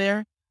progress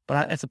there,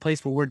 but that's a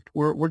place where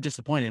we're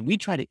disappointed. We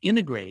try to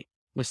integrate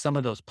with some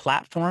of those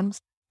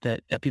platforms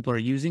that people are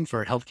using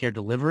for healthcare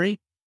delivery.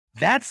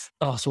 That's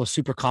also a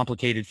super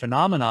complicated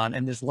phenomenon.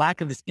 And this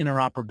lack of this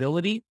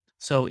interoperability.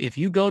 So if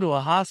you go to a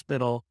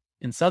hospital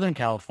in Southern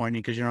California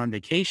because you're on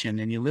vacation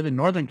and you live in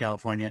Northern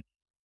California,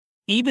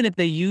 even if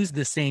they use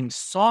the same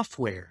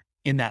software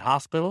in that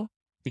hospital,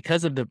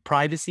 because of the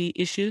privacy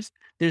issues,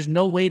 there's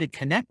no way to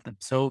connect them.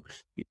 So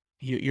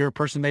you're a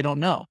person they don't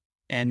know.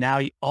 And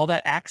now all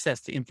that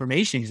access to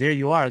information, because there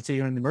you are, let's say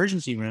you're in the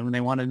emergency room and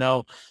they want to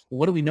know,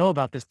 what do we know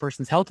about this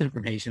person's health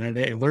information? Are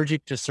they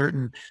allergic to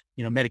certain,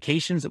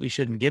 medications that we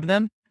shouldn't give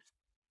them?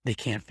 They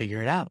can't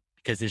figure it out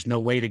because there's no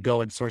way to go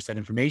and source that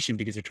information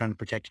because they're trying to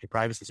protect your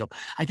privacy. So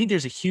I think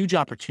there's a huge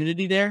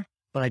opportunity there,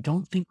 but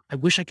I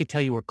wish I could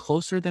tell you we're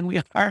closer than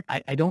we are.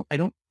 I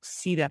don't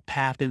see that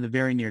path in the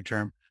very near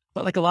term,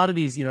 but like a lot of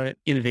these,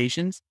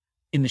 innovations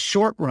in the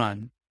short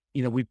run,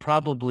 we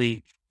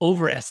probably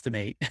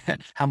overestimate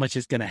how much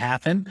is going to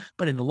happen.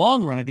 But in the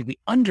long run, I think we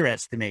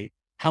underestimate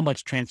how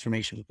much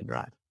transformation we can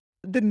drive.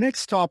 The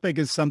next topic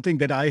is something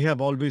that I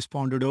have always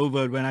pondered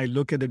over when I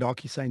look at the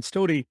DocuSign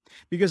story,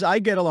 because I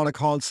get a lot of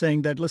calls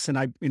saying that,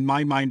 listen, in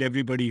my mind,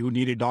 everybody who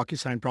needed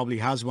DocuSign probably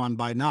has one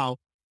by now.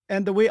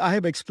 And the way I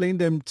have explained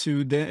them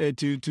to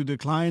the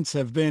clients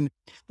have been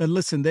that,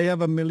 listen, they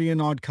have a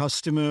million odd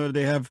customer.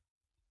 They have,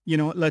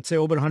 let's say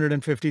over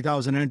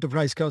 150,000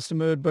 enterprise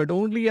customer, but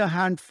only a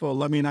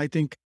handful. I mean, I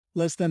think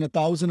less than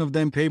 1,000 of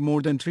them pay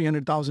more than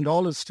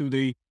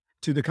 $300,000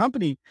 to the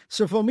company.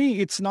 So for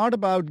me, it's not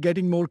about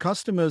getting more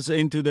customers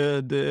into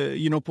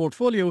the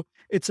portfolio.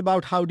 It's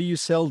about how do you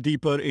sell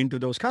deeper into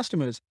those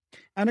customers.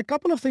 And a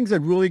couple of things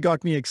that really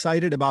got me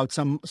excited about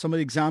some of the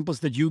examples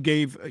that you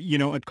gave,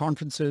 at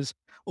conferences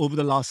over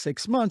the last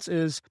 6 months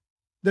is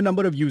the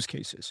number of use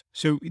cases.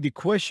 So the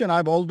question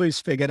I've always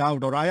figured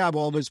out, or I have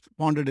always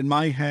pondered in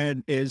my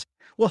head is,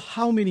 well,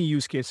 how many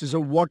use cases or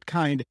what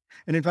kind?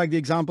 And in fact, the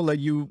example that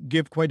you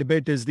give quite a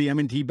bit is the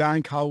M&T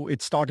Bank, how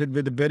it started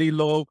with a very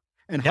low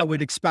and how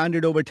it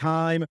expanded over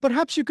time.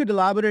 Perhaps you could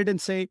elaborate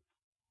and say,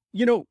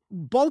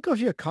 bulk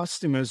of your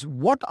customers,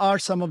 what are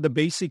some of the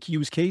basic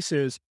use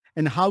cases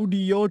and how do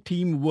your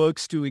team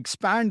works to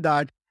expand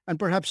that? And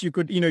perhaps you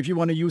could, if you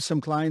want to use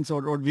some clients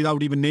or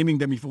without even naming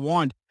them, if you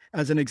want,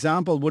 as an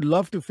example, would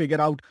love to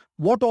figure out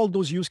what all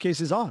those use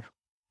cases are.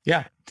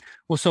 Yeah.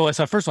 Well, so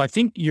first of all, I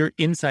think your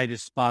insight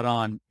is spot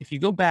on. If you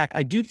go back,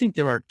 I do think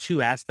there are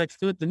two aspects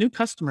to it. The new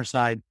customer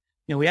side,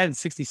 we added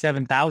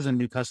 67,000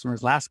 new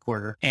customers last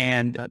quarter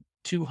and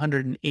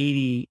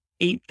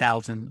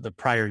 288,000 the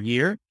prior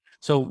year.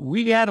 So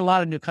we had a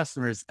lot of new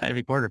customers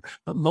every quarter,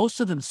 but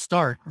most of them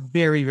start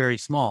very, very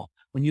small.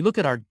 When you look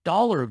at our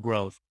dollar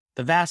growth,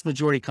 the vast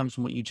majority comes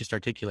from what you just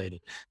articulated.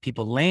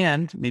 People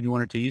land maybe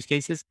one or two use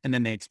cases and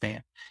then they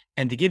expand.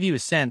 And to give you a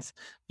sense,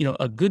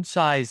 a good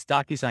sized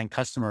DocuSign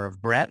customer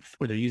of breadth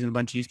where they're using a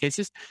bunch of use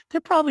cases,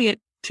 they're probably at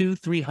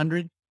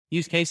 200-300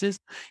 use cases.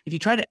 If you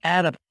try to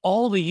add up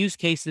all the use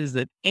cases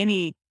that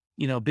any,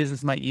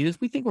 business might use,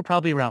 we think we're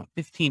probably around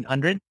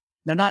 1,500.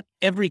 Now, not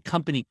every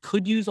company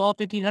could use all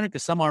 1,500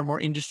 because some are more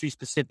industry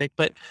specific,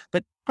 but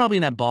probably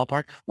in that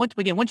ballpark.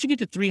 Once you get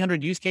to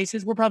 300 use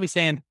cases, we're probably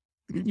saying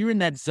you're in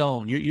that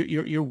zone.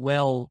 You're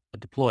well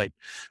deployed.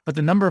 But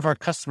the number of our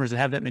customers that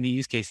have that many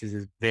use cases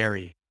is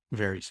very,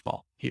 very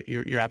small.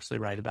 You're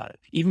absolutely right about it.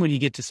 Even when you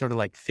get to sort of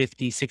like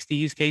 50, 60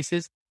 use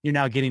cases, you're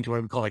now getting to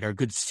what we call like our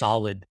good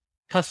solid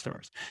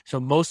customers. So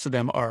most of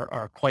them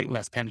are quite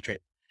less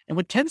penetrated. And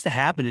what tends to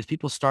happen is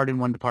people start in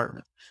one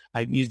department.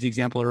 I used the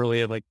example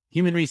earlier of like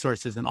human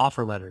resources and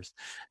offer letters,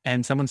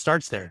 and someone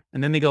starts there.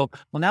 And then they go,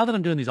 well, now that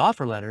I'm doing these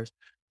offer letters,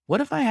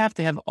 what if I have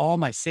to have all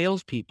my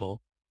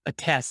salespeople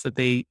attest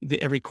that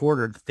every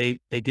quarter they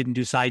didn't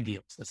do side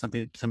deals? That's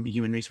something that some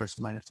human resources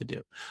might have to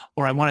do.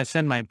 Or I want to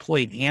send my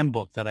employee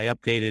handbook that I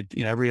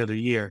updated, every other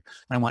year.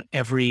 And I want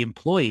every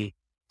employee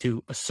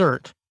to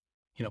assert,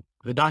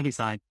 the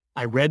DocuSign,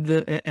 I read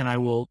and I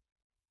will,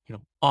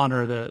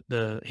 honor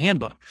the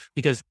handbook,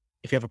 because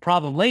if you have a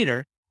problem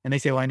later, and they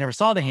say, well, I never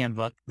saw the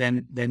handbook,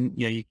 then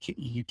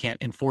you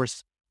can't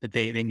enforce that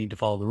they need to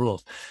follow the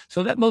rules.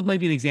 So that might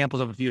be the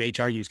examples of a few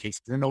HR use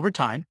cases. And over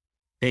time,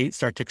 they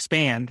start to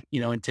expand,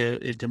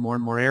 into more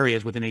and more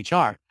areas within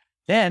HR.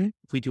 Then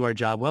if we do our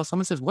job well,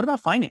 someone says, what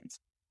about finance?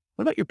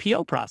 What about your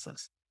PO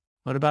process?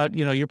 What about,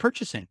 your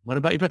purchasing? What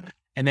about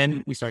and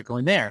then we start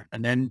going there.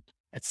 And then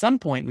at some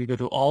point we go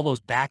through all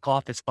those back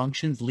office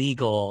functions,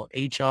 legal,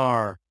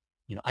 HR,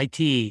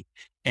 IT,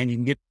 and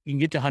you can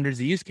get to hundreds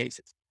of use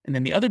cases. And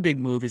then the other big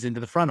move is into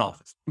the front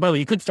office. By the way,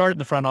 you could start in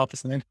the front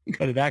office and then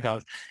go to the back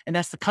office, and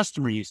that's the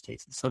customer use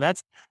cases. So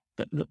that's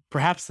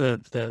perhaps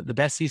the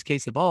best use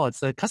case of all. It's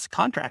the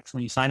contracts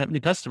when you sign up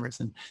new customers,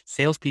 and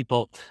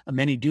salespeople.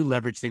 Many do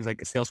leverage things like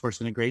the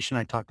Salesforce integration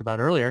I talked about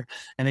earlier,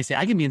 and they say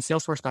I can be in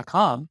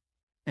Salesforce.com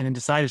and then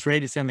decide it's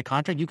ready to send the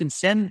contract. You can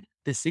send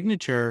the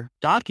signature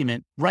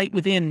document right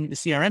within the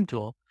CRM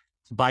tool.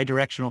 It's a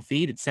bi-directional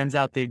feed. It sends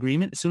out the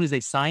agreement. As soon as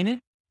they sign it,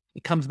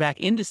 it comes back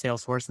into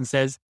Salesforce and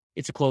says,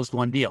 it's a closed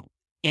won deal,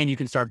 and you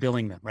can start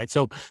billing them, right?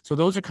 So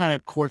those are kind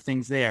of core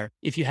things there.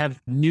 If you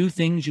have new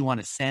things you want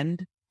to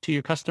send to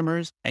your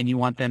customers and you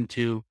want them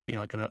to,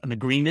 like an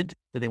agreement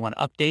that they want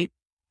to update,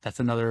 that's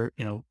another,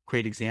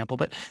 great example.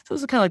 But so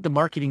those are kind of like the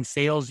marketing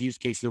sales use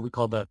cases that we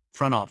call the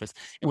front office.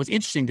 And what's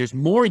interesting, there's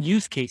more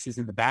use cases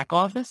in the back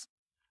office,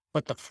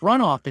 but the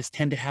front office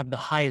tend to have the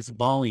highest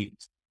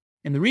volumes.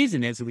 And the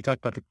reason is that we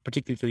talked about,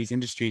 particularly for these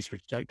industries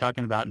we're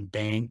talking about in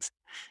banks,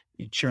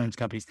 insurance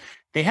companies,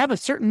 they have a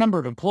certain number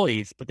of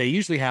employees, but they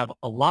usually have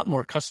a lot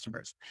more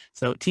customers.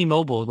 So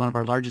T-Mobile is one of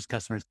our largest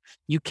customers.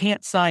 You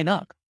can't sign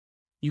up.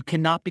 You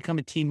cannot become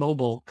a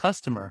T-Mobile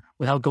customer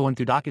without going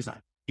through DocuSign.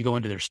 You go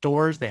into their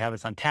stores, they have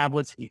us on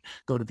tablets. You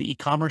go to the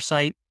e-commerce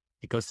site,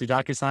 it goes through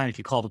DocuSign. If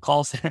you call the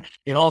call center,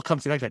 it all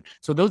comes through DocuSign.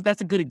 So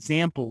that's a good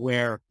example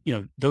where,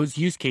 those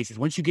use cases,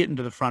 once you get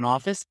into the front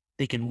office,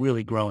 they can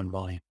really grow in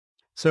volume.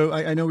 So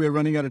I know we're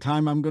running out of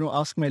time. I'm going to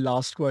ask my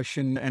last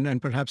question and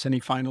perhaps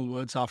any final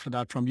words after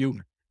that from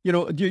you.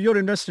 Your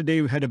Investor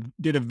Day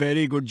did a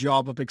very good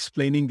job of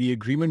explaining the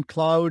Agreement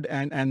Cloud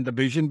and the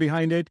vision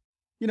behind it.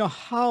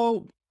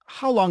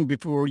 How long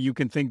before you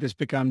can think this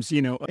becomes,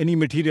 any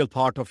material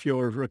part of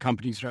your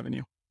company's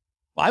revenue?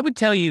 Well, I would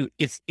tell you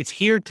it's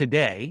here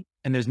today.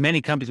 And there's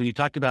many companies, when you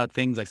talked about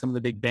things like some of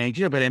the big banks,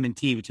 about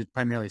M&T, which is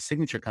primarily a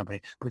signature company.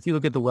 But if you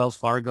look at the Wells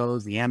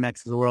Fargos, the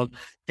Amexes of the world,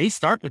 they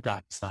start with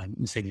DocuSign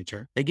and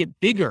signature. They get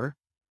bigger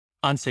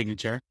on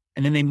signature,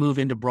 and then they move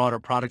into broader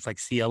products like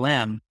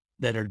CLM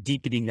that are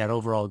deepening that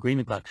overall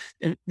Agreement Cloud.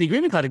 And the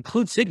Agreement Cloud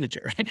includes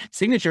signature, right?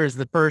 Signature is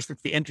the first,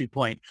 it's the entry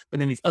point, but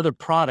then these other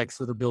products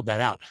will build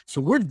that out.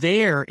 So we're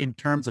there in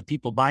terms of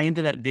people buy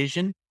into that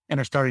vision and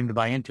are starting to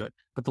buy into it.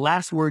 But the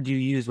last word you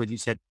used, what you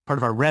said, part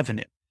of our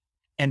revenue.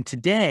 And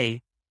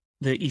today,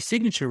 the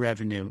e-signature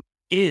revenue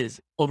is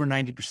over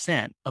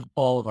 90% of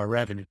all of our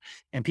revenue.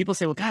 And people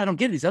say, well, God, I don't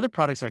get it. These other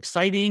products are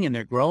exciting and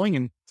they're growing,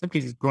 and in some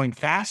cases growing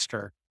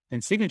faster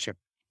than signature.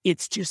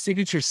 It's just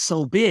signature is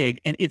so big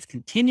and it's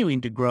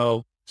continuing to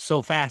grow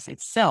so fast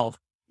itself.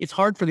 It's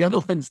hard for the other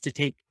ones to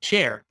take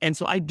share. And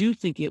so I do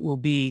think it will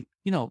be,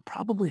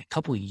 probably a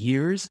couple of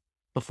years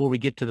before we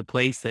get to the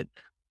place that,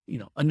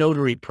 a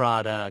notary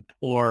product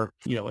or,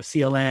 a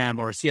CLM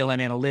or a CLM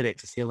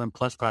Analytics, a CLM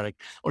Plus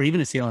product, or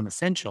even a CLM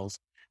Essentials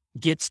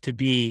gets to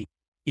be,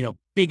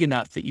 big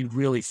enough that you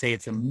really say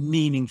it's a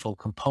meaningful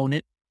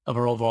component of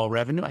our overall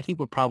revenue. I think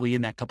we're probably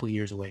in that couple of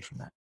years away from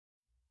that.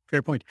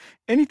 Fair point.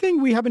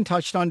 Anything we haven't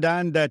touched on,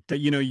 Dan, that,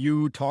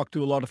 you talk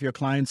to a lot of your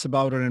clients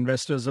about or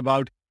investors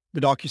about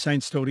the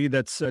DocuSign story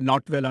that's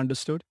not well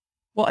understood?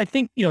 Well, I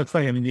think, it's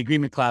funny. I mean, the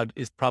Agreement Cloud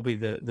is probably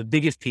the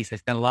biggest piece. I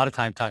spent a lot of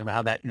time talking about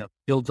how that,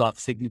 builds off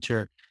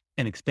signature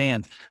and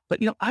expands. But,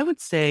 I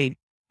would say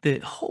the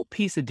whole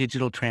piece of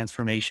digital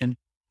transformation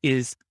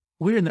is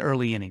we're in the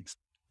early innings.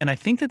 And I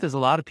think that there's a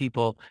lot of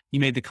people, you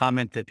made the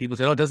comment that people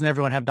say, oh, doesn't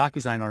everyone have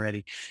DocuSign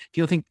already?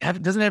 People think,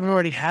 doesn't everyone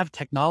already have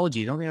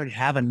technology? Don't they already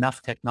have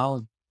enough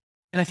technology?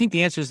 And I think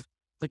the answer is,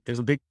 like, there's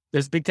a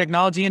big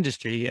technology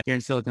industry here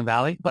in Silicon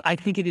Valley, but I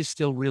think it is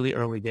still really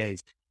early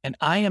days. And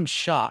I am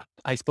shocked.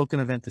 I spoke at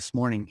an event this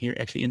morning here,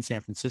 actually in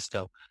San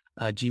Francisco.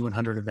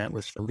 G100 event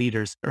was for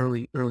leaders,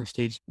 early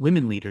stage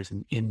women leaders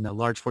in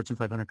large Fortune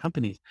 500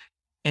 companies.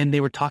 And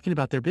they were talking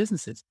about their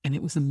businesses. And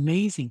it was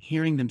amazing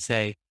hearing them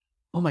say,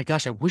 oh my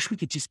gosh, I wish we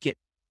could just get,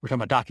 we're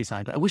talking about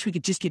DocuSign, but I wish we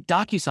could just get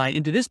DocuSign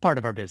into this part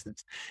of our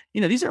business.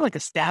 These are like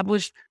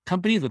established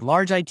companies with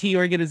large IT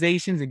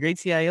organizations and great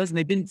CIOs.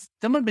 And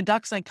some have been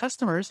DocuSign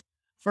customers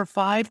for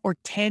 5 or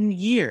 10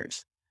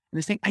 years. And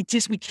they're saying,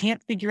 we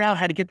can't figure out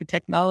how to get the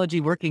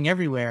technology working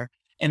everywhere.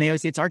 And they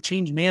always say it's our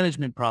change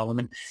management problem.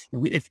 And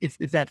it's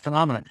that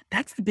phenomenon.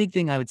 That's the big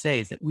thing I would say,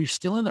 is that we're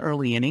still in the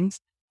early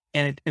innings,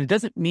 and it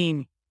doesn't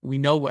mean we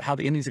know how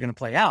the innings are going to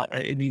play out.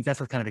 It means that's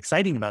what's kind of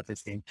exciting about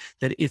this thing,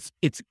 that it's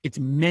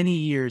many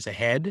years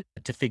ahead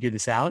to figure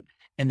this out.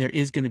 And there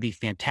is going to be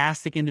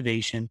fantastic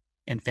innovation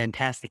and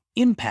fantastic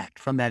impact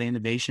from that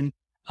innovation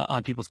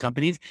on people's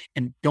companies.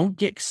 And don't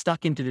get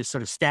stuck into this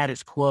sort of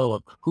status quo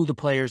of who the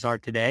players are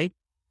today.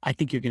 I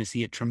think you're going to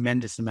see a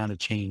tremendous amount of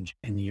change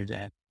in the years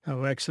ahead.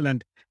 Oh,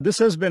 excellent. This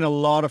has been a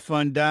lot of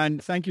fun, Dan.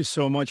 Thank you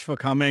so much for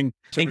coming.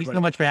 Thank you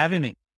so much for having me.